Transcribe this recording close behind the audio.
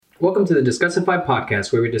Welcome to the Discussify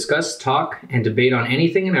podcast, where we discuss, talk, and debate on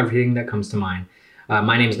anything and everything that comes to mind.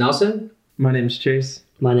 My name is Nelson. My name's Chase.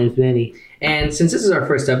 My name's Manny. And since this is our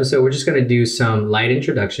first episode, we're just going to do some light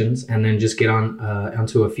introductions and then just get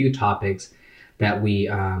onto a few topics that we've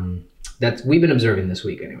been observing this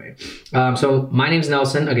week anyway. So my name's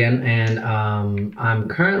Nelson again, and I'm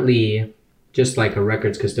currently just like a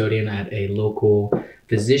records custodian at a local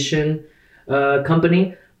physician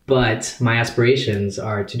company. But my aspirations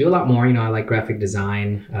are to do a lot more. You know, I like graphic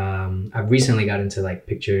design. I've recently got into like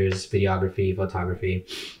pictures, videography, photography.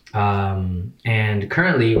 And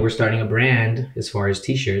currently we're starting a brand as far as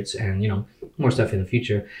t-shirts and, you know, more stuff in the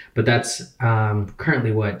future. But that's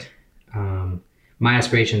currently what my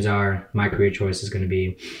aspirations are, my career choice is going to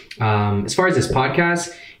be. As far as this podcast,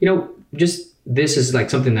 you know, just this is like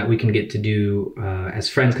something that we can get to do as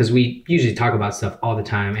friends, because we usually talk about stuff all the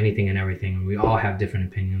time, anything and everything. We all have different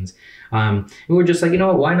opinions. And we're just like, you know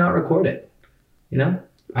what, why not record it? You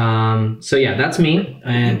know? So yeah, that's me.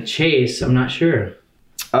 And Chase, I'm not sure.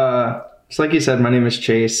 So like you said, my name is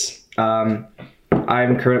Chase. I'm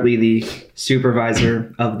currently the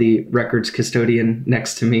supervisor of the records custodian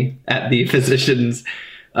next to me at the physician's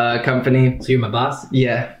company. So you're my boss?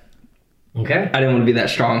 Yeah. Okay. I didn't want to be that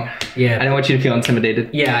strong. Yeah. I didn't want you to feel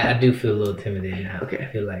intimidated. Yeah, I do feel a little intimidated now. Okay. I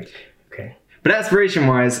feel like, okay. But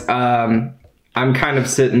aspiration-wise, I'm kind of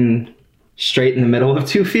sitting straight in the middle of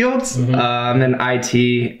two fields. Mm-hmm. I'm in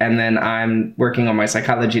IT, and then I'm working on my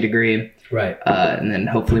psychology degree. Right. And then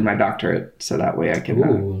hopefully my doctorate, so that way I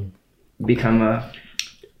can become a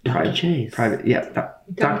private. Yeah,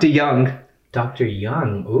 Dr. Young. Dr.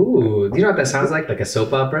 Young. Ooh. Do you know what that sounds like? Like a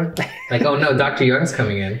soap opera? Like, oh no, Dr. Young's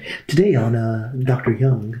coming in. Today on Dr.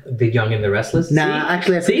 Young. The Young and the Restless? Nah,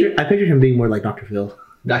 actually, I pictured him being more like Dr. Phil.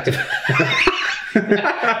 Dr.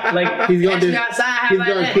 Like, He's going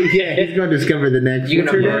to discover the next. You're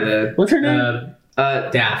gonna What's her name?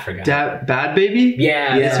 I forgot. Bad Baby?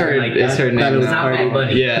 Yeah, It's her, like it's her name. It's not Bad Bunny. I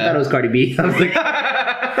thought Yeah. it was Cardi B. I was like,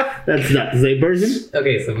 that's not the same person.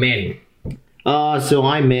 Okay, so Manny. So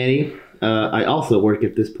I'm Manny. I also work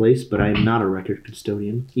at this place, but I'm not a record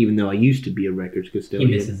custodian, even though I used to be a records He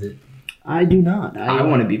custodian. misses it. I do not. I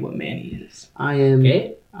want to be what Manny is. I am.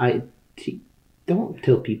 Okay? Don't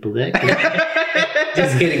tell people that.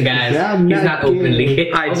 Just kidding, guys. Yeah, I'm He's not not openly.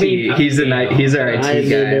 IT. He's our IT I'm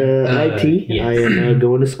guy. in IT. yes. I am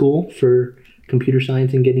going to school for computer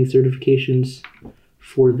science and getting certifications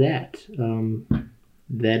for that.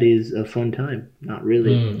 That is a fun time. Not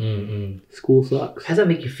really. School sucks. How does that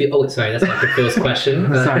make you feel? Oh, sorry, that's Dr. Phil's question.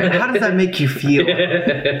 Sorry, how does that make you feel?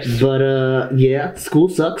 But yeah, school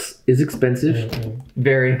sucks. Is expensive.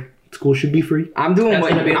 Very. School should be free. I'm doing That's what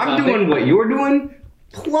gonna be a topic. you're doing,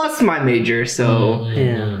 plus my major. So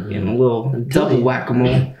Yeah. I'm a little double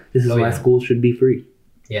whack-a-mole. This is Oh, why yeah. school should be free.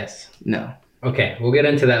 Yes. No. Okay, we'll get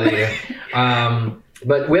into that later.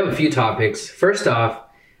 But we have a few topics. First off,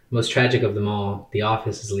 most tragic of them all, The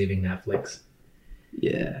Office is leaving Netflix.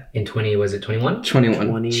 Yeah. In 21?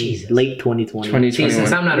 21. Jesus. Late 2020. 2021.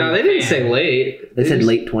 Jesus, I'm not No, a they didn't fan. say late. They said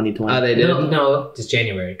late 2020. Oh, they did. No, it's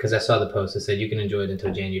January, because I saw the post that said you can enjoy it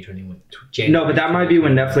until January 21. No, but that might be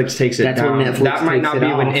when Netflix takes it That's when down. Netflix That might takes not it be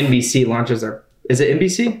when off. NBC launches their. Is it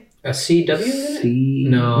NBC? A CW? is it? See?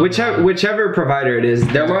 No. Whichever provider it is,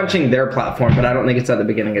 they're launching their platform, but I don't think it's at the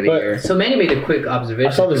beginning of the But- year. So Manny made a quick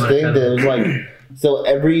observation. I saw if you this wanna thing tell that them. was like, so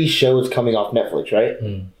every show is coming off Netflix, right?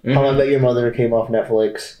 How I Met Your Mother came off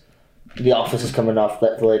Netflix. The Office is coming off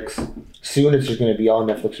Netflix. Soon it's just going to be all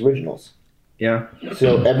Netflix originals. Yeah.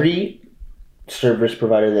 So every service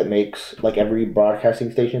provider that makes, like every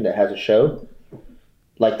broadcasting station that has a show,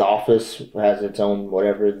 like The Office has its own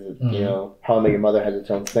whatever, you know, How I Met Your Mother has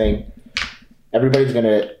its own thing. Everybody's going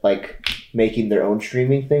to like making their own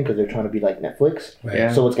streaming thing because they're trying to be like Netflix. Right.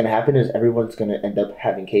 Yeah. So what's going to happen is everyone's going to end up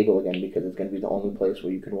having cable again because it's going to be the only place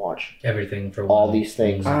where you can watch Everything for all one. these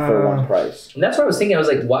things for one price. And that's what I was thinking. I was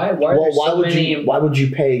like, why are Well, there why so would many? you? Why would you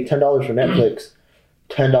pay $10 for Netflix,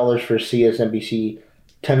 $10 for CSNBC,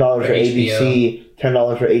 $10 for ABC,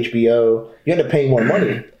 $10 for HBO? You end up paying more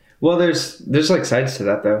money. Well, there's like sides to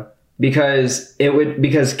that though, because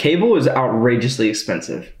cable is outrageously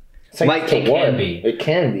expensive. It's Like, it can be. It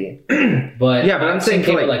can be. But Yeah, but I'm saying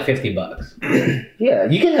for cable like- like $50. Yeah,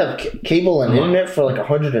 you can have cable and internet for like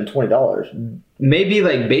 $120. Maybe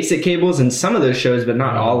like basic cables in some of those shows, but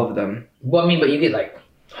not all of them. Well, I mean, but you get like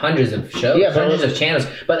hundreds of shows, Yeah, but- hundreds of channels.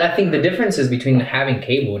 But I think the difference is between having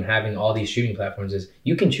cable and having all these streaming platforms is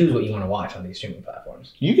you can choose what you want to watch on these streaming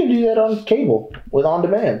platforms. You can do that on cable with on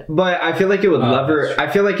demand. But I feel like it would that's true. I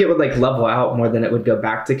feel like it would like level out more than it would go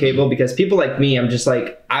back to cable, because people like me, I'm just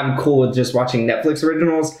like, I'm cool with just watching Netflix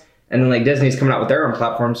originals and then like Disney's coming out with their own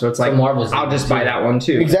platform, so it's like Marvel's I'll leaving just buy too. that one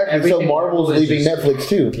too. Exactly. Everything So Marvel's is leaving just- Netflix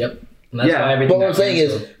too. Yep. And that's Yeah, why everything. But what I'm got saying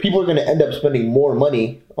is, canceled. people are going to end up spending more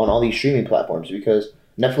money on all these streaming platforms because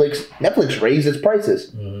Netflix raised its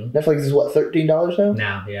prices. Mhm. Netflix is what, $13 now?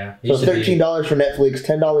 Now, yeah. It So used to be- $13 for Netflix,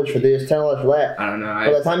 $10 for this, $10 for that. I don't know.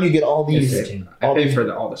 By the time you get all It's these, 13. I all pay these,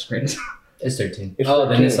 for all the screens. It's 13. It's Oh,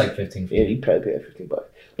 then it's 13. like 15. For yeah, you. you probably pay $15.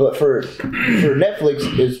 But for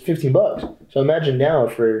Netflix, it's $15. So imagine now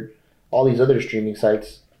for all these other streaming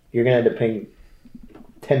sites, you're gonna end up paying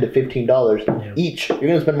 $10 to $15 Yeah. each. You're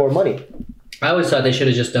gonna spend more money. I always thought they should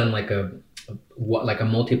have just done like a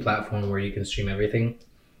multi-platform where you can stream everything.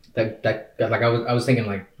 Like I was thinking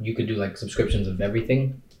like you could do like subscriptions of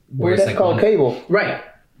everything. Well, that's like called one- cable. right,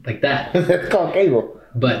 like that. That's called cable.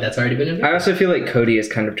 But that's already been I also feel like Cody is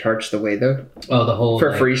kind of charged the way though oh the whole for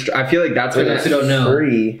like, free. I feel like that's For gonna. those who don't know.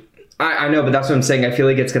 Free. I know, but that's what I'm saying. I feel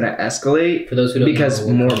like it's gonna escalate For those who don't because know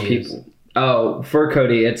what more Kodi is. people. Oh, for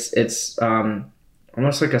Cody, it's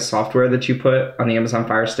almost like a software that you put on the Amazon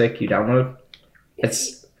Fire Stick. You download.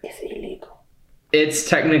 It's illegal. it's For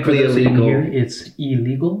technically those who didn't illegal. hear, it's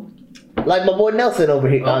illegal. Like my boy Nelson over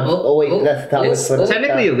here. Wait, that's the top it's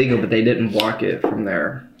Technically illegal, but they didn't block it from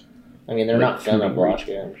there. I mean, they're like, not gonna food block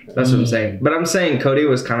it. I'm sure. That's what I'm saying. But I'm saying Cody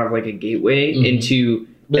was kind of like a gateway Mhm. into.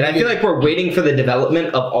 But And I feel like we're waiting for the development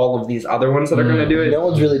of all of these other ones that are going to do it. No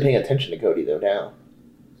one's really paying attention to Cody though now.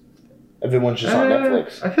 Everyone's just on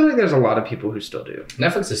Netflix. I feel like there's a lot of people who still do.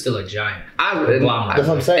 Netflix is still a giant. I would, Conglomerate. That's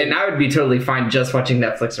what I'm saying. And I would be totally fine just watching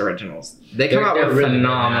Netflix originals. They come They're- out they're with really good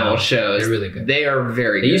phenomenal now. shows. They're really good. They are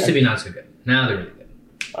very They good. used to be not so good. Now they're really good.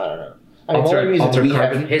 I don't know. I mean, the Altered- only reason Altered we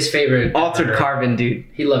Carbon. have His favorite Altered Carbon, dude.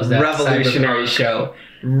 He loves that Revolutionary Cyberpunk. show.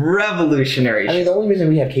 Revolutionary I mean, show. the only reason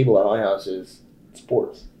we have cable at my house is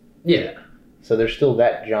sports. Yeah, So there's still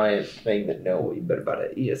that giant thing that Oh, no. you better about an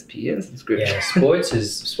ESPN subscription. yeah. Sports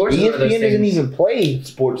is one of those ESPN doesn't things. even play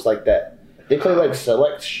sports like that. They play like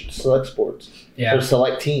select sports Yeah, or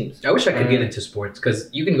select teams. I wish I could get into sports because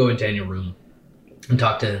you can go into any room and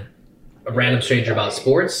talk to a random stranger about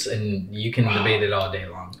sports, and you can debate it all day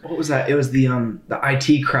long. What was that? It was the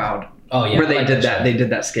IT crowd Oh yeah, where I they like did that. show. They did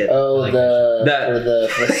that skit. Oh, like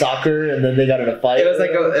for soccer, and then they got in a fight. It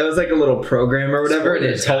was like a little program or whatever,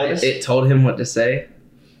 and Spoilers, guys. it told him what to say.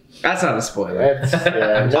 That's not a spoiler. That's,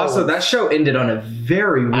 yeah, no. Also, that show ended on a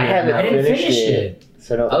very weird I haven't I note. didn't finished finish it. it.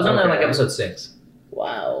 So no, I was on Okay. like episode 6.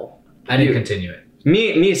 Wow. I didn't You- continue it.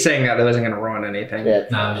 Me saying that wasn't gonna ruin anything. Yeah,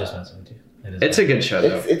 No, I was just messing with you. It is It's a good show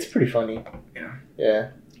though. it's pretty funny. Yeah. Yeah.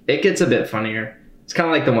 It gets a bit funnier. It's kind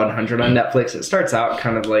of like the 100 on Netflix. It starts out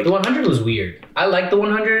kind of like The 100 was weird. I like the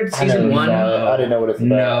 100 season I 1. didn't know what it's about.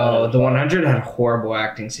 no, the 100 had horrible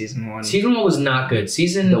acting season 1. Season 1 was not good.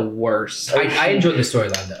 The worst. I enjoyed the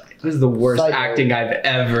storyline though. It was the worst Psycho. acting I've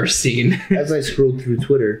ever seen. As I scrolled through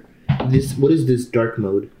Twitter, what is this dark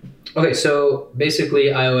mode? Okay, so basically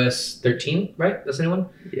iOS 13, right? That's the new one.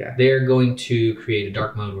 Yeah. They're going to create a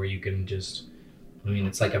dark mode where you can just, I mean,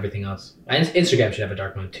 it's like everything else. And Instagram should have a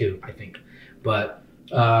dark mode too, I think. But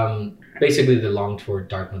basically the longed for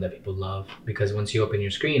dark mode that people love, because once you open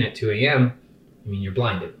your screen at 2 a.m., I mean, you're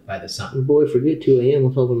blinded by the sun. Boy, forget 2 a.m.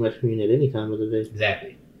 I'll open my screen at any time of the day.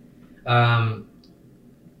 Exactly.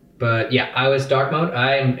 But yeah, iOS dark mode,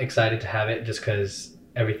 I'm excited to have it just because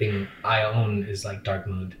everything I own is like dark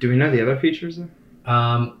mode. Do we know the other features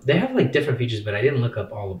though? They have like different features, but I didn't look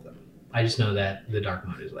up all of them. I just know that the dark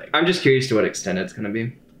mode is like, I'm just curious to what extent it's going to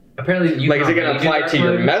be. apparently you Like, is can it going to upgrade apply dark to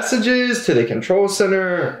your mode. messages, to the control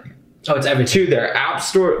center, Oh, it's everything. to their app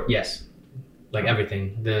store? Yes, like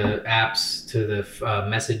everything. The apps to the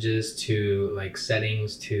messages to like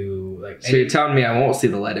settings to like. So you're telling me I won't see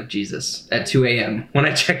the light of Jesus at 2 a.m. when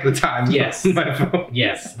I check the time Yes. on my phone?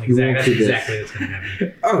 Yes, You exactly. won't That's see this. exactly what's going to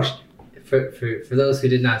happen. Oh, For those who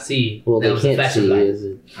did not see, Well, that they was a can't flashing see light. is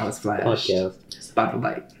a I was flashed. podcast.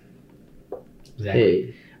 Spotlight.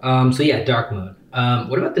 Exactly. Hey, So yeah, dark mode.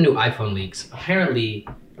 What about the new iPhone leaks? Apparently,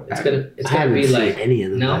 it's I gonna haven't be seen like any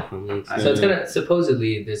of the no? iPhone leaks. so it's gonna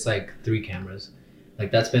supposedly there's like 3 cameras.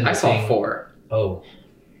 Like that's been the I saw thing. 4. Oh,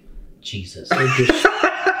 Jesus.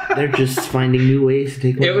 They're just finding new ways to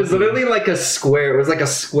take. It was literally like a square. It was like a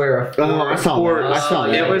square of 4. Oh, I saw that. I saw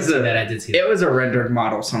yeah, that. It was I did see a- that. I did see that. It was a rendered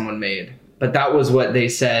model someone made, but that was what they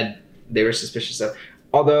said they were suspicious of.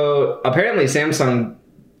 Although apparently Samsung,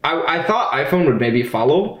 I thought iPhone would maybe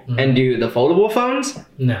follow and do the foldable phones,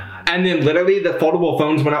 Nah. and then literally the foldable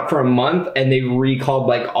phones went out for a month and they recalled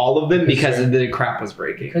like all of them because the crap was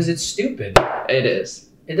breaking. Because it's stupid. It is.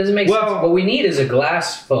 It doesn't make Well- sense. What we need is a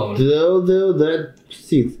glass phone. Though that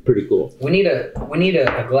seems pretty cool. We need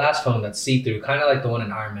a glass phone that's see-through, kind of like the one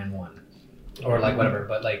in Iron Man 1. Or like whatever,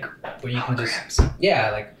 but like where you can just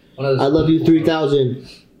like One of those I love you 3000.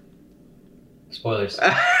 spoilers.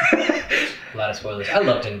 A lot of spoilers. I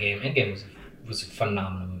loved Endgame. Endgame was a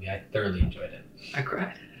phenomenal movie. I thoroughly enjoyed it. I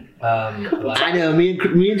cried. I know. Me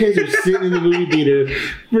and Chase were sitting in the movie theater,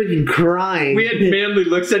 freaking crying. We had manly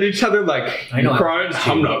looks at each other like, I know, "You crying?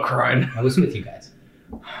 I- I'm not crying. I was with you guys.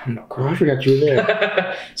 I'm not Oh, I crying." forgot you were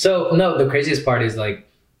there. So no, the craziest part is like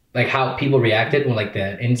how people reacted when like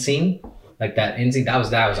the end scene, that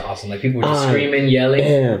was awesome. Like people were just screaming, yelling.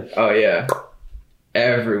 Damn. Oh yeah,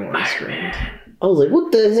 everyone screamed. I was like,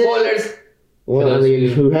 what the heck? Spoilers. Well, I those mean,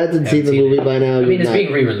 who who hasn't seen the seen movie it. by now? I mean, you're it's not-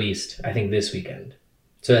 being re-released. I think this weekend,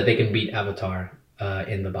 so that they can beat Avatar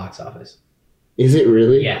in the box office. Is it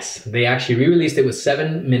really? Yes, they actually re-released it with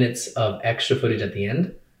 7 minutes of extra footage at the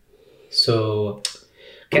end. So,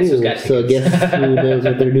 guess who's Cool. got So tickets? guess who knows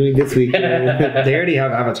what they're doing this week? They already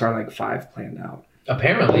have Avatar like 5 planned out,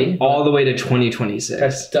 Apparently, all the way to 2026.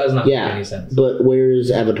 that does not make Yeah, any sense. but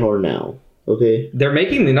where's Avatar now? Okay. They're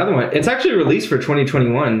making another one. It's actually released for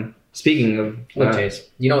 2021. Speaking of Look, Chase,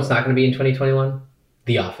 you know what's not going to be in 2021?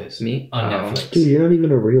 The Office. Me? On Oh. Netflix. Dude, you're not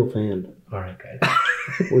even a real fan. All right, guys.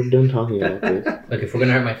 We're done talking about this. Look, if we're going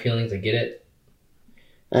to hurt my feelings, I get it.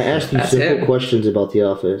 I asked you That's simple it. questions about The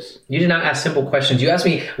Office. You did not ask simple questions. You asked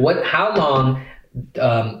me how long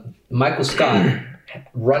Michael Scott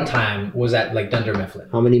runtime was at like Dunder Mifflin.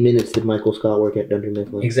 How many minutes did Michael Scott work at Dunder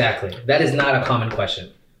Mifflin? Exactly. That is not a common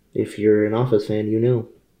question. If you're an Office fan, you know.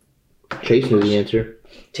 Chase knew the answer.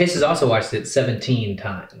 Chase has also watched it 17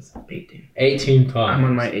 times. 18. 18 times. I'm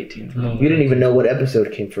on my 18th. You didn't even know what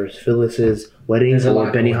episode came first, Phyllis's wedding There's a or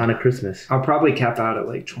lot going Benihana Christmas. I'll probably cap out at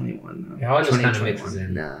like 21 though. It all just kind of 20, mixes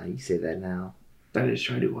in. Nah, you say that now. That is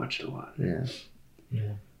trying to watch it a lot. Yeah.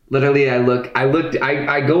 Literally,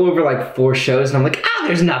 I go over like 4 shows and I'm like,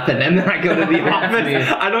 there's nothing, and then I go to the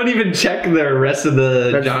office. I don't even check the rest of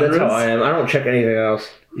the genres. That's how I am. I don't check anything else.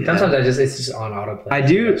 Yeah. Sometimes it's just on autoplay. I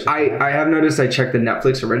do. I have noticed I check the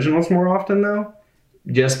Netflix originals more often though,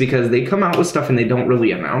 just because they come out with stuff and they don't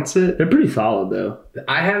really announce it. They're pretty solid though.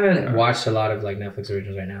 I haven't watched a lot of like Netflix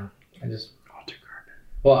originals right now. I just Altered Carbon.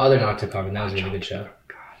 well, other than Arctic Carbon, that was a really good show.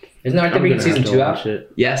 God. Isn't Arctic I'm Carbon gonna season have to 2 out? watch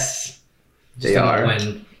it. Yes, Just they don't know are.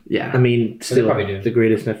 When Yeah. I mean, they still, probably do. the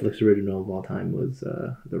greatest Netflix original of all time was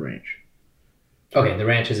The Ranch. Okay, The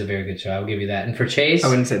Ranch is a very good show. I'll give you that. And for Chase, I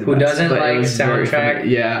wouldn't say the who best, doesn't but it like was very soundtrack, funny.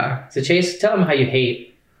 Yeah. so Chase, tell them how you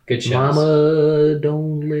hate good shows. Mama,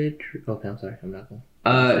 don't let your... Okay, I'm sorry. I'm not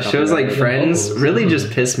going. Shows like Friends vocals. really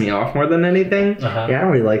just piss me off more than anything. Uh-huh. Yeah, I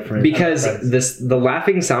don't really like Friends. Because Friends. the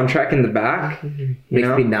laughing soundtrack in the back, makes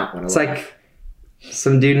know? me not want to it's like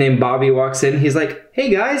some dude named Bobby walks in. He's like, "Hey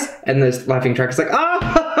guys," and this laughing track is like,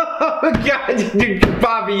 "Oh God,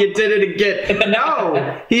 Bobby, you did it again."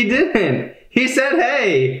 No, he didn't. He said,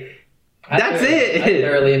 "Hey." That's it. I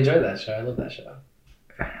thoroughly enjoy that show. I love that show.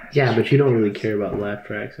 Yeah, but you don't really care about laugh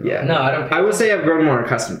tracks. And Yeah. all. No, I don't. I would say I've grown more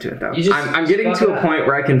accustomed to it though. You just- I'm getting just to block a it point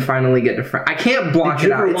where I can finally get to Friends. I can't block Did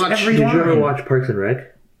you it out. ever It's watch? every Did you ever line. watch Parks and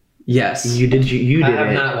Rec? Yes. You did. You I did have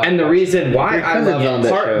it. not watched And the that reason why Your I cousin's love on that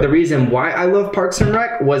show. the reason why I love Parks and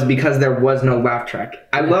Rec was because there was no laugh track.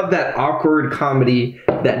 I love that awkward comedy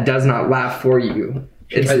that does not laugh for you.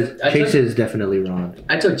 It's Chase is definitely wrong.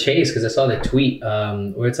 I took Chase because I saw the tweet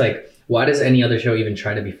where it's like, why does any other show even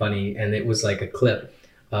try to be funny? And it was like a clip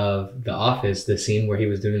of The Office, the scene where he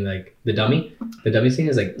was doing like the dummy. The dummy scene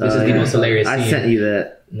is like, this is the Yeah. most hilarious I scene. sent you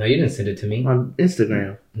that No, you didn't send it to me. on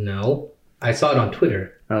Instagram. No. I saw it on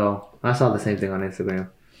Twitter. Oh, I saw the same thing on Instagram.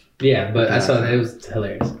 Yeah, but I saw it. It was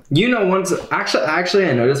hilarious. You know, once actually,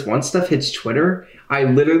 I noticed once stuff hits Twitter, I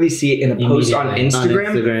literally see it in a post on Immediately. Instagram,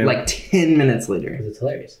 On Instagram. like 10 minutes later. Because it's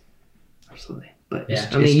hilarious. Absolutely. But Yeah.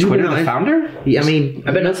 is, I mean, is you've Twitter been the on- founder? Yeah, I mean,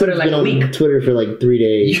 I've been on Twitter like been a on week. Twitter for like 3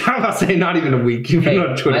 days. You're about to say not even a week. You've Hey, been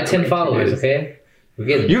on Twitter. I had 10 for followers, days. okay? We're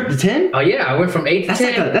getting You're up to 10? Oh, yeah. I went from 8 to That's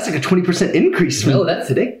 10. like a 20% increase from No, that's-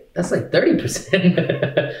 today. That's like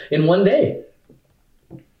 30% in one day.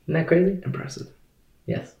 Isn't that crazy? Impressive.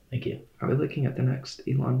 Yes. Thank you. Are we looking at the next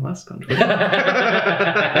Elon Musk on Twitter?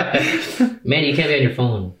 Man, you can't be on your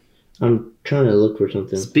phone. I'm trying to look for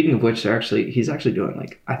something. Speaking of which, he's actually doing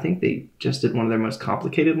like, I think they just did one of their most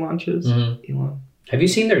complicated launches. Mhm. Elon. Have you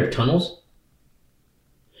seen their tunnels?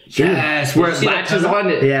 Yes, Did where you it see that latches tunnel? on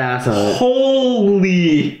it. yeah, I saw it.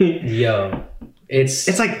 Holy! Yo, it's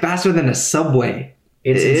It's like faster than a subway.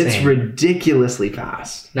 it's It's insane. ridiculously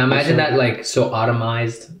fast. Now imagine that like so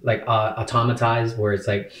automized, like automatized, where it's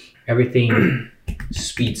like everything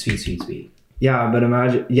speed. Yeah, but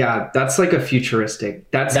imagine, that's like a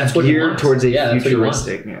futuristic. That's what he geared wants. towards a Yeah, that's what he wants.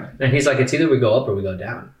 futuristic. Yeah. And he's like, it's either we go up or we go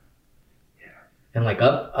down. Yeah. And like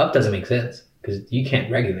up doesn't make sense because you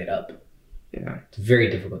can't regulate up. Yeah. It's very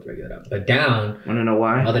difficult to regulate up. But down, Want to know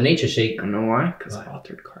why? Mother Nature shake. I know why. Because Why?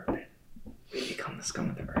 altered carbon. We become the scum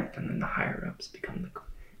of the earth, and then the higher ups become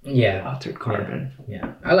the Yeah, altered carbon.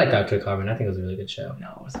 yeah. I liked Altered Carbon. I think it was a really good show. No,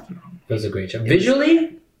 it was phenomenal. It was a great show.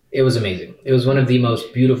 Visually, it was amazing. It was one of the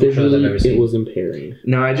most beautiful shows I've ever Visually, seen. it was impairing.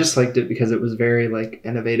 No, I just liked it because it was very like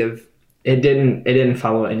innovative. It didn't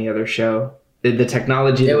follow any other show. The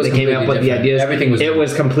technology It that was they came up completely with, the different. ideas, Everything was it new.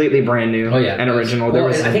 was completely brand new. Oh yeah, and original. Well,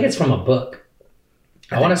 I think it's from a book.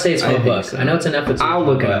 I want to say it's from a think book. so. I know it's an Netflix. I'll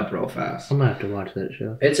look it but up real fast. I'm gonna have to watch that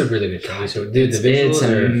show. It's a really good show. So, dude, the It's visuals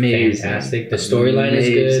are amazing. fantastic. The storyline is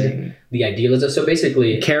good. Amazing. The idealism. So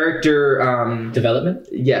basically, Character, development.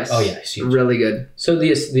 yes. Oh yeah, it's huge. really good. So the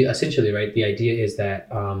essentially right, the idea is that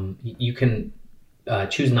you can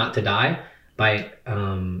choose not to die by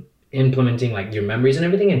implementing like your memories and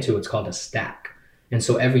everything into what's called a stack. And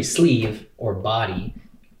so every sleeve or body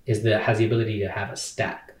has the ability to have a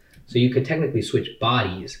stack. So you could technically switch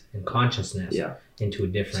bodies and consciousness Yeah. into a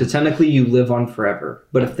So different. technically, you live on forever.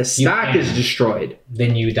 But if the stack is can. destroyed,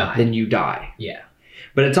 Then you die. then you die. Yeah.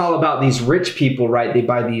 But it's all about these rich people, right? They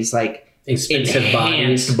buy these like Expensive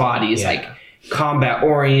enhanced bodies, Yeah. like combat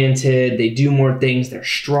oriented. They do more things. They're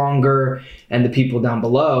stronger. And the people down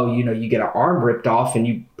below, you get an arm ripped off and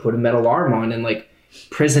you put a metal arm on, and like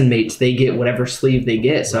prison mates, they get whatever sleeve they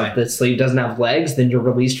get. So Right. if the sleeve doesn't have legs, then you're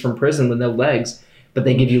released from prison with no legs. But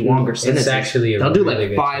they give you longer sentences. actually a They'll do really like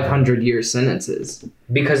good 500-year sentences.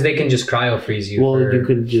 Because they can just cryo freeze you Well, for, you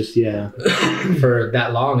could just for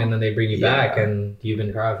that long, and then they bring you Yeah. back, and you've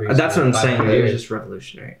been cryo freeze. That's what I'm saying. It was just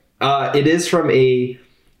revolutionary. It is from a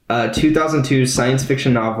 2002 science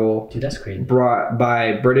fiction novel Dude, that's crazy. brought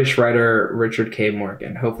by British writer Richard K.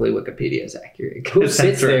 Morgan. Hopefully Wikipedia is accurate. Who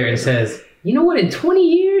sits there and says, you know what, in 20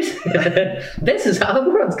 years, this is how the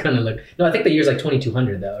world's going to look. No, I think the year's like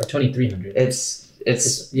 2200, though, or 2300.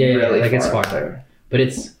 It's Yeah, really like it's far far. there. But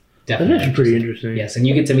it's That's definitely actually pretty interesting. Yes, and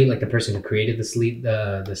you get to meet like the person who created the sleep,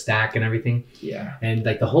 the stack and everything. Yeah. And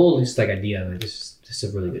like the whole just like idea of it is just a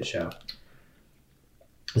really good show.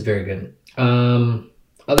 It's very good.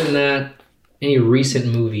 Other than that, any recent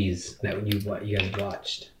movies that you guys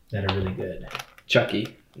watched that are really good?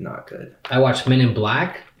 Chucky, not good. I watched Men in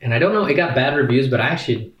Black, and I don't know, it got bad reviews, but I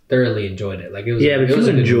actually thoroughly enjoyed it. Like it was, Yeah, but it was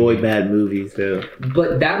you a good enjoy movie. bad movies, though.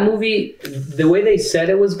 But that movie, the way they said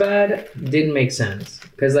it was bad, didn't make sense.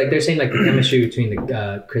 Because like they're saying like the chemistry between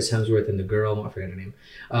the Chris Hemsworth and the girl, I forget her name,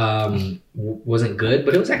 wasn't good.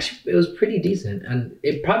 But it was pretty decent, and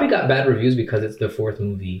it probably got bad reviews because it's the fourth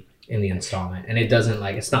movie in the installment, and it doesn't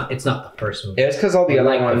like it's not the first movie. It was because all the I other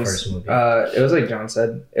like the ones. first movie. It was like John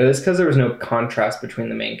said. It was because there was no contrast between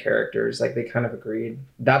the main characters. Like they kind of agreed.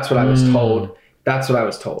 That's what I was told. That's what I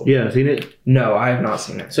was told. Yeah, seen it? No, I have not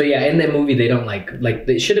seen it. So yeah, in that movie they don't like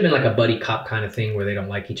it should have been like a buddy cop kind of thing where they don't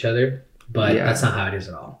like each other, but Yeah. that's not how it is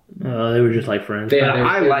at all. They were just like friends. They, But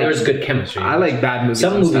I like- there's good chemistry. I like bad movies.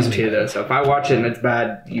 Some and movies stuff too, make though. it. So if I watch it and it's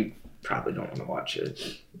bad, you probably don't want to watch it.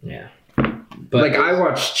 Yeah, but Like I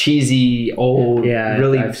watch cheesy, old, Yeah,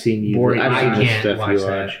 really I've seen you. boring. I've I seen the can't stuff watch you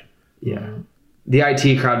that. watch. Yeah. The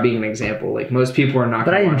IT crowd being an example. Like most people are not.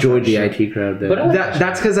 But I gonna watch enjoyed that the shit. IT crowd, though. But I-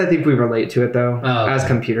 That's because I think we relate to it though, Oh, okay. as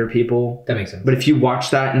computer people. That makes sense. But if you watch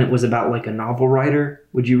that and it was about like a novel writer,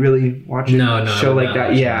 would you really watch it? No, show I like would not that?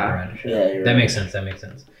 watch Yeah. Right. Yeah, you're That right. makes sense. That makes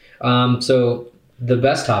sense. So the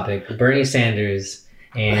best topic: Bernie Sanders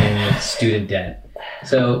and student debt.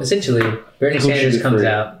 So essentially, Bernie Who should Sanders be comes free?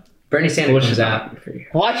 out. Bernie Sanders comes out.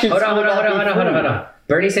 Why should Hold on. someone not be free?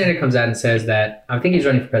 Bernie Sanders comes out and says that I think he's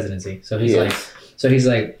running for presidency. So he's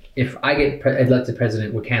like, if I get elected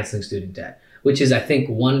president, we're canceling student debt, which is I think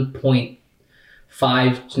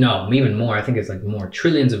 1.5, no, even more. I think it's like more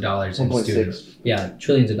trillions of dollars in 1.6. student,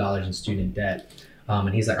 trillions of dollars in student debt.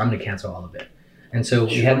 And he's like, I'm going to cancel all of it. And so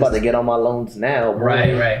we I'm had about this, to get on my loans now, bro.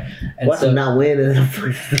 right. And What's so not winning?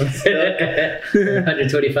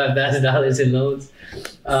 $125,000 in loans.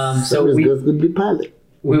 So Summer's just gonna be pilot.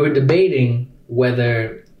 we were debating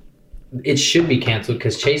whether it should be canceled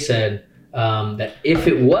because Chase said that if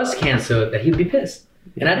it was canceled, that he'd be pissed,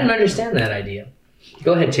 and I didn't understand that idea.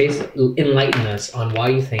 Go ahead, Chase, enlighten us on why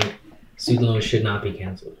you think student loans should not be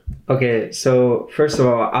canceled. Okay, so first of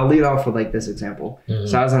all, I'll lead off with like this example. Mhm.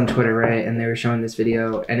 So I was on Twitter, right, and they were showing this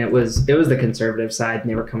video, and it was the conservative side, and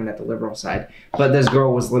they were coming at the liberal side. But this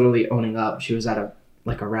girl was literally owning up. She was at a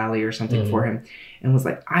rally or something for him, and was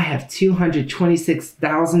like, "I have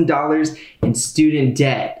 $226,000 in student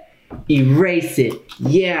debt. Erase it."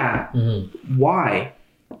 Yeah. Why?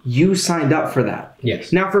 You signed up for that.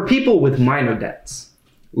 Yes. Now, for people with minor debts,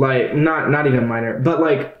 like not even minor, but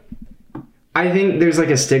like, I think there's like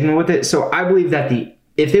a stigma with it. So I believe that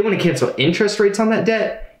if they want to cancel interest rates on that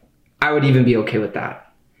debt, I would even be okay with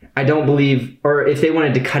that. I don't believe, or if they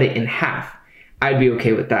wanted to cut it in half, I'd be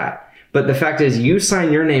okay with that. But the fact is, you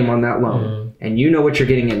sign your name on that loan and you know what you're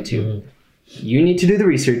getting into. You need to do the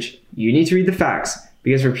research. You need to read the facts.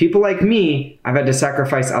 Because for people like me, I've had to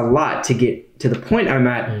sacrifice a lot to get to the point I'm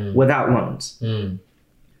at without loans.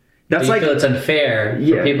 That's So you like, feel it's unfair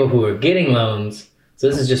for people who are getting loans. So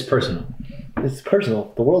this is just personal. It's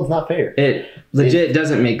personal. The world's not fair. it legit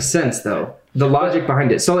doesn't make sense though. The logic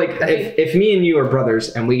behind it. So like, if me and you are brothers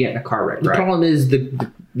and we get in a car wreck, The right? problem is the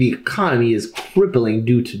economy is crippling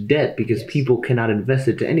due to debt because people cannot invest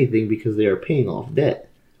it to anything because they are paying off debt.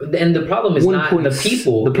 And the problem is not the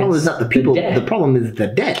people. The problem is not the people. debt. The problem is the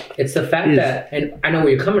debt. It's the fact that, and I know where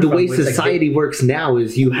you're coming The from. way but it's like society works now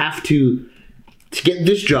is you have to get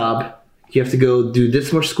this job, you have to go do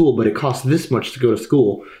this much school, but it costs this much to go to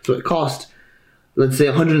school. So it costs, let's say,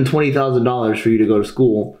 $120,000 for you to go to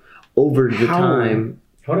school over the time.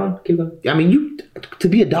 Hold on, keep going. I mean, to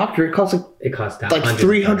be a doctor, it costs It costs that like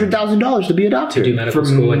 $300,000 to be a doctor. to do medical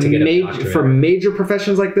school and to get a doctorate. For major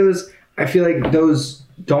professions like those, I feel like those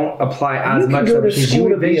don't apply as You can much go though, to because school you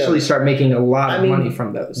to be eventually start making a lot of mean, money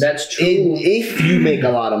from those. That's true. If you make a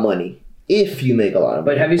lot of money. If you make a lot of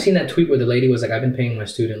money. But have you seen that tweet where the lady was like, I've been paying my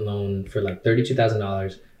student loan for like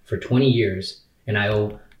 $32,000 for 20 years and I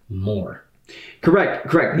owe more.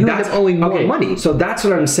 Correct. You end up owing more money. So that's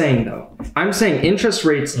what I'm saying, though. I'm saying interest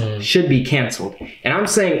rates should be canceled, and I'm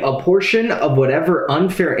saying a portion of whatever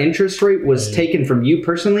unfair interest rate was taken from you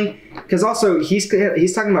personally, because also he's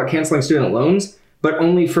talking about canceling student loans, but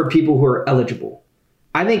only for people who are eligible.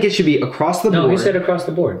 I think it should be across the board. No, he said across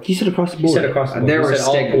the board. He said across the He board. said across the board. There He were said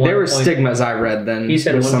all there were 1 point. stigmas I read then. He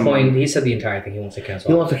said with one someone. point. He said the entire thing. He wants to cancel.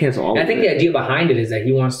 He all wants to cancel all I of think it. the idea behind it is that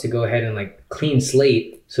he wants to go ahead and like clean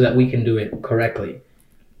slate so that we can do it correctly.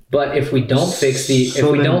 But if we don't fix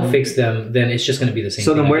them, then it's just going to be the same.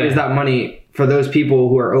 So thing then, where again. does that money for those people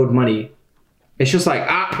who are owed money? It's just like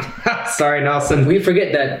sorry, Nelson. We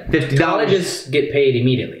forget that $50. colleges get paid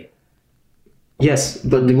immediately. Yes,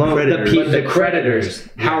 but the creditors,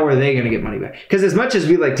 how are they going to get money back? Because as much as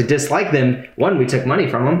we like to dislike them, one, we took money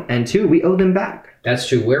from them, and two, we owe them back. That's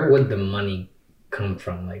true. Where would the money come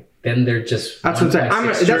from? Like then they're just. That's what I'm saying. 1.6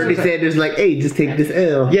 That's what Bernie I'm saying. Sanders like, hey, just take this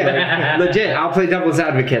L. Yeah, legit. I'll play devil's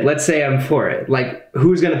advocate. Let's say I'm for it. Like,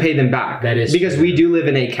 who's going to pay them back? That is because true. we do live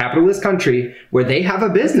in a capitalist country where they have a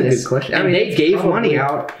business, good question. and I mean, they it's gave probably- money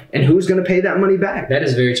out, and who's going to pay that money back? That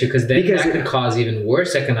is very true because then Because- that could cause even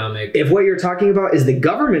worse economic. If what you're talking about is the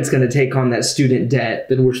government's going to take on that student debt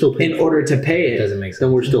Then we're still paying in for order to pay It it, doesn't make sense.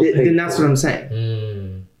 Then we're still paying then that's for what it. I'm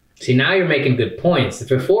saying. See, now you're making good points.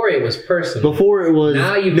 Before it was personal. Before it was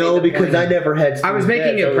Now you No, made the because point. I never had. I was making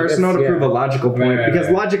student debt, it so personal to that's- prove a logical point Right, because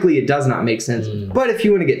right. logically it does not make sense. But if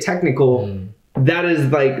you want to get technical, that is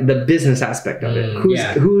like the business aspect of it.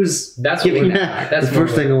 yeah. Who's That's what giving we're- that? That's the more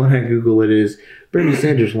first thing I want to Google it is Bernie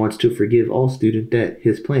Sanders wants to forgive all student debt.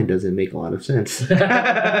 His plan doesn't make a lot of sense. We've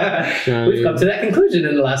come to that conclusion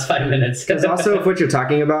in the last 5 minutes. Because also, if what you're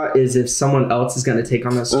talking about is if someone else is going to take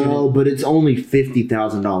on that student, Oh, but it's only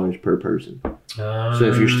 $50,000 per person. So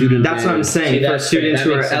if your student that's what I'm saying. See, For that's students fair. That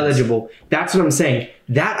who are makes sense. eligible, that's what I'm saying.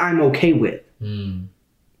 That I'm okay with.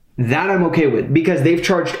 That I'm okay with because they've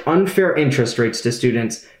charged unfair interest rates to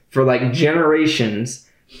students for like generations.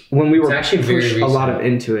 When we were actually very pushed a lot of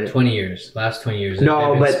recent. into it. 20 years. Last 20 years. No,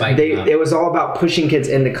 they've been but spiking up. it was all about pushing kids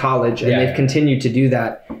into college, and Yeah, they've yeah. continued to do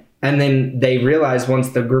that. And then they realized once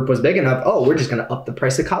the group was big enough, oh, we're just going to up the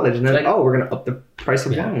price of college, and then Like- oh, we're going to up the price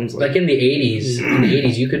of Yeah. loans. Like in the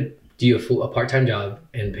 80s, you could do a part-time job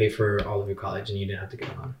and pay for all of your college, and you didn't have to get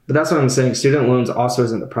a loan. But that's what I'm saying. Student loans also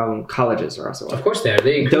isn't the problem. Colleges are also. Of course, they are.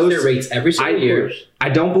 They increase Those- their rates every single year. I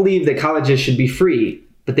don't believe that colleges should be free,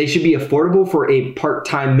 but they should be affordable for a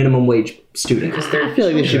part-time minimum wage student. Because they're I feel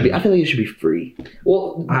like it should be. children. I feel like it should be free.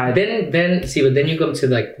 Well, then see, but then you go to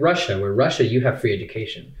like Russia, where Russia you have free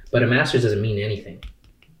education, but a master's doesn't mean anything.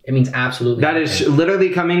 It means absolutely That nothing. is literally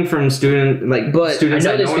coming from students I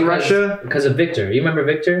know in Russia. because of Victor. You remember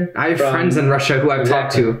Victor? I have friends in Russia who I've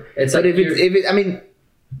talked to. It's But like I mean,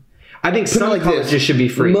 I think Put it some like colleges this. should be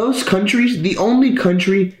free. most countries, the only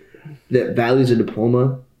country that values a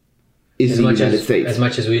diploma is the United States. As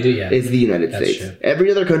much as we do, yeah. Is the United That's States. true. Every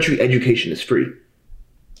other country, education is free.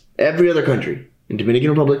 Every other country. In Dominican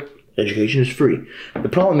Republic, education is free. The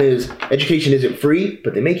problem is, education isn't free,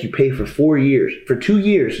 but they make you pay for 4 years, for 2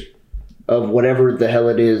 years of whatever the hell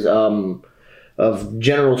it is, of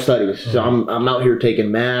general studies. So I'm out here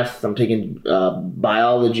taking math, I'm taking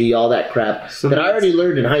biology, all that crap that I already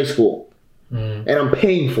learned in high school. And I'm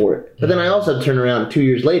paying for it. But then I also have to turn around 2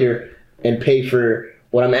 years later and pay for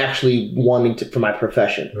what I'm actually wanting to for my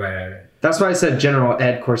profession. Right. That's why I said general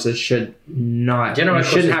ed courses should not. General You ed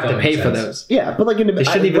shouldn't courses have to don't pay make for sense. those. Yeah, but like They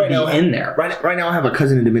shouldn't even be in there. Right now, I have a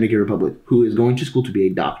cousin in Dominican Republic who is going to school to be a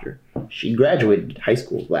doctor. She graduated high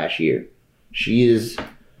school last year. She is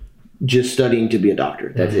just studying to be a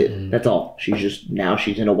doctor. That's it. That's all. She's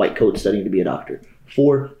in a white coat studying to be a doctor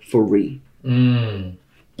for free.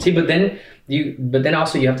 See, but then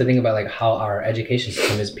also you have to think about like how our education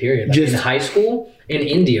system is. Period. Like in high school in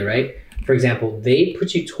India, right? For example, they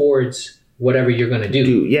put you towards whatever you're gonna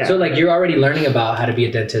do. Yeah. So like you're already learning about how to be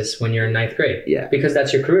a dentist when you're in 9th grade. Yeah. Because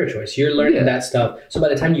that's your career choice. You're learning that stuff. So by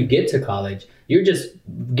the time you get to college, you're just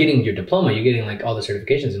getting your diploma. You're getting like all the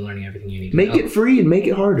certifications and learning everything you need. Make it free and make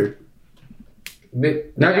it harder.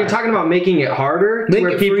 Now, if you're talking about making it harder, Make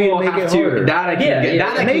where it free people and make have it to, harder. that I can get,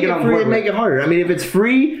 that I Make can get it on free board and with. make it harder. I mean, if it's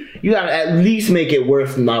free, you gotta at least make it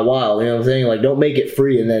worth my while. You know what I'm saying? Like, don't make it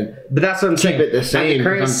free and then But that's what I'm saying. keep it the same.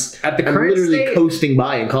 At the I'm current literally state, coasting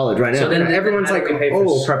by in college right now. So then everyone's how like, do we pay for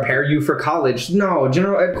 "Oh, prepare you for college." No,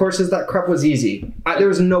 general ed courses. That crap was easy. There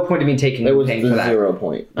was no point in me taking it was paying the for that. 0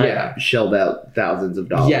 point. Yeah. I shelled out thousands of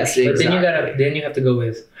dollars. Yes, But exactly. then you have to go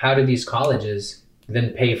with how do these colleges then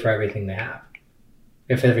pay for everything they have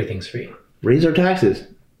if everything's free? Raise our taxes.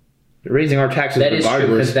 They're raising our taxes That is true because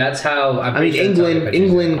regardless. that's how I mean,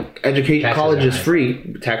 England education Taxes college are is high.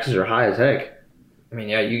 free. Taxes are high as heck. I mean,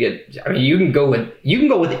 yeah, you can go with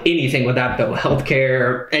anything with that though.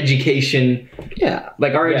 Healthcare, education. Yeah.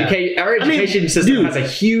 Like our Yeah. education system dude, has a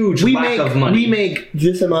huge lack of money. We make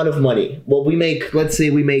this amount of money. Well, let's say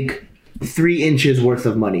we make 3 inches worth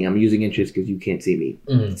of money. I'm using inches because you can't see me.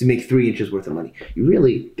 To make 3 inches worth of money,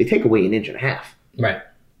 they take away 1.5 inches Right.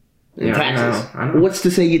 in Yeah, taxes. I know. What's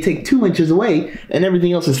to say you take 2 inches away and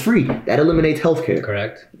everything else is free? That eliminates healthcare.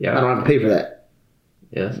 Correct. Yeah. I don't have to pay for that.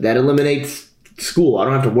 Yes. That eliminates school. I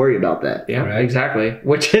don't have to worry about that. Yeah, Right. exactly.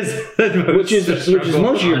 Which is Which is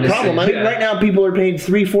most of your honestly. problem. I mean, Yeah. right now people are paying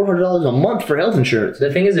 $300-400 a month for health insurance.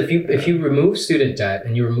 The thing is, if you remove student debt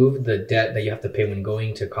and you remove the debt that you have to pay when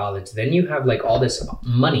going to college, then you have like all this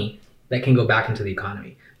money that can go back into the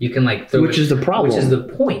economy. You can like throw Which is the problem. Which is the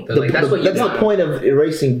point. Like, that's what you that's the want. point of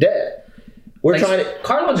erasing debt. We're Like, trying to.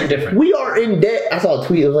 car loans are different. We are in debt. I saw a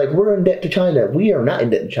tweet. It was like, we're in debt to China. We are not in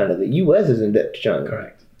debt to China. The U.S. is in debt to China.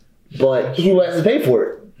 Correct. But who has to pay for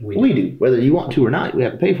it? We do. Whether you want to or not, we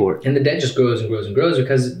have to pay for it. And the debt just grows and grows and grows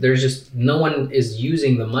because there's just no one is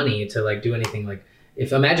using the money to like do anything. Like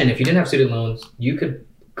imagine if you didn't have student loans, you could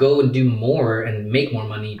go and do more and make more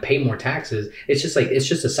money, pay more taxes. It's just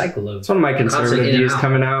a cycle of. It's one of my conservative constant in and views out.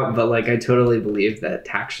 coming out, but like I totally believe that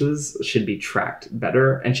taxes should be tracked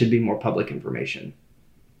better and should be more public information.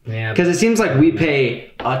 Yeah. Because it seems like we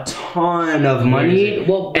pay a ton of money,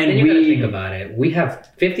 Well, and and then you gotta we think about it. We have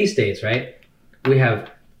 50 states, right? We have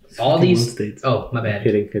all these states. Oh, my bad.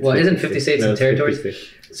 Kidding, it's Well, isn't 50 50 states No, and it's 50 territories?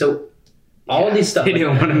 states. So all these stuff. they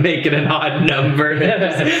didn't want to make it an odd number.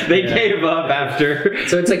 They gave up after.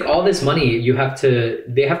 So it's like all this money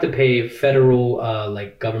they have to pay federal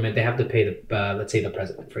like government. They have to pay the let's say the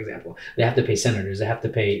president, for example. They have to pay senators. They have to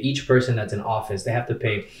pay each person that's in office. They have to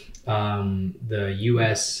pay the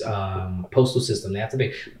U.S. Postal system. They have to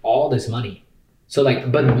pay all this money. So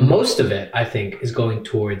like, but most of it I think is going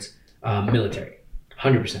towards military,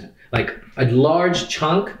 100%. Like a large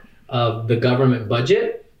chunk of the government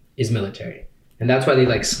budget is military. And that's why they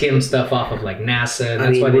like skim stuff off of like NASA. And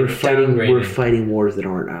that's why we're they we're downgraded. fighting wars that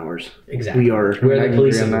aren't ours. Exactly. We're the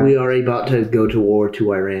police of that. We are about to go to war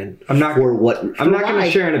to Iran. I'm not going why? to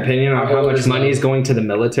share an opinion on how What much is money that? is going to the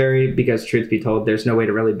military because, truth be told, there's no way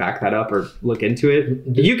to really back that up or look into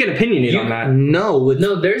it. You can opinionate on that. No, it's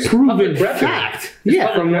No, there's proven public record. fact. There's Yeah,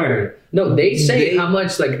 public from where? record. No, they say They- how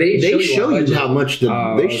much. Like they they show show you you how much they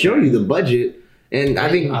okay. show you the budget, and I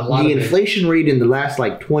think A lot the of it. inflation rate in the last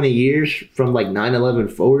like 20 years from like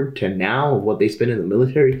 9/11 forward to now of what they spend in the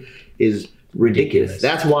military is ridiculous. Ridiculous.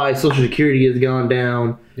 That's why Social Security has gone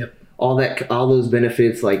down. Yep. All those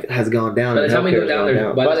benefits like has gone down. By the and time we healthcare go has down gone there-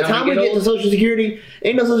 down. by By the the time time we we get get to old- Social Security,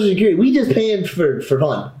 ain't no Social Security. We just paying for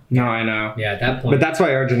fun. No, I know. Yeah, at that point. But that's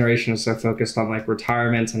why our generation is so focused on like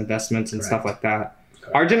retirements and investments and Correct. stuff like that.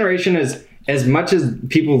 Our generation is, as much as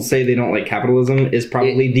people say they don't like capitalism, is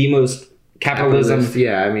probably the most capitalism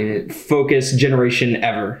Yeah, I mean, focused generation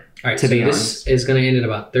ever. all right. to So be this is going to end in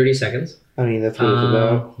about 30 seconds. I mean that's what it's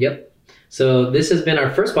about. Yep. So this has been our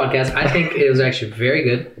first podcast. I think it was actually very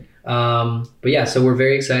good. But yeah, so we're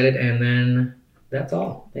very excited, and then that's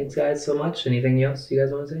all. Thanks, guys, so much. Anything else you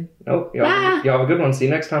guys want to say? Oh, y'all have a good one. See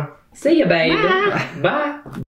you next time. See you, baby. Bye.